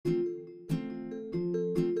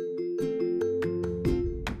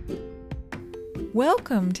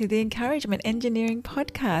Welcome to the Encouragement Engineering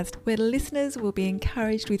Podcast, where listeners will be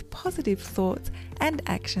encouraged with positive thoughts and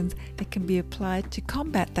actions that can be applied to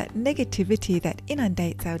combat that negativity that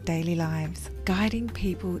inundates our daily lives, guiding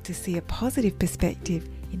people to see a positive perspective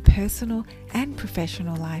in personal and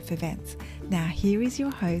professional life events. Now here is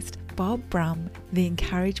your host, Bob Brum, the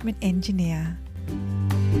Encouragement Engineer.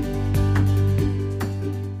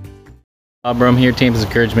 Bob Brum here, Tampa's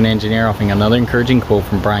Encouragement Engineer, offering another encouraging quote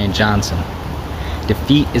from Brian Johnson.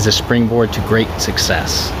 Defeat is a springboard to great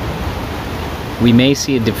success. We may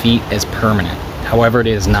see a defeat as permanent, however it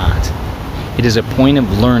is not. It is a point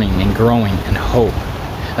of learning and growing and hope,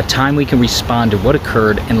 a time we can respond to what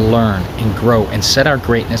occurred and learn and grow and set our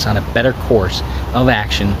greatness on a better course of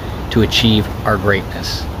action to achieve our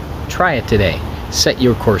greatness. Try it today. Set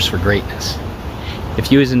your course for greatness. If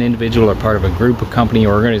you as an individual are part of a group, a company,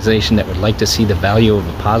 or organization that would like to see the value of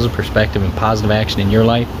a positive perspective and positive action in your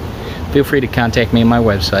life, feel free to contact me on my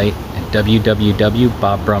website at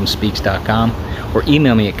www.bobbrumspeaks.com or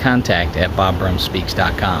email me at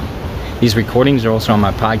contact@bobbrumspeaks.com. These recordings are also on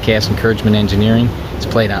my podcast, Encouragement Engineering. It's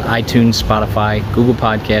played on iTunes, Spotify, Google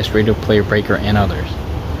Podcasts, Radio Player Breaker, and others.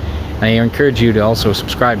 And I encourage you to also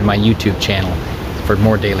subscribe to my YouTube channel for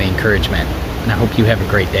more daily encouragement. And I hope you have a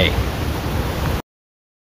great day.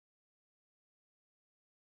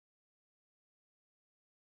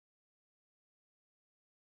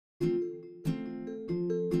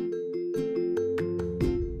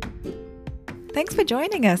 Thanks for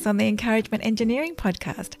joining us on the Encouragement Engineering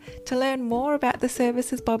Podcast. To learn more about the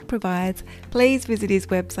services Bob provides, please visit his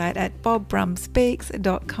website at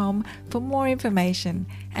bobbrumspeaks.com for more information.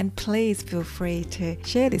 And please feel free to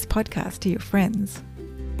share this podcast to your friends.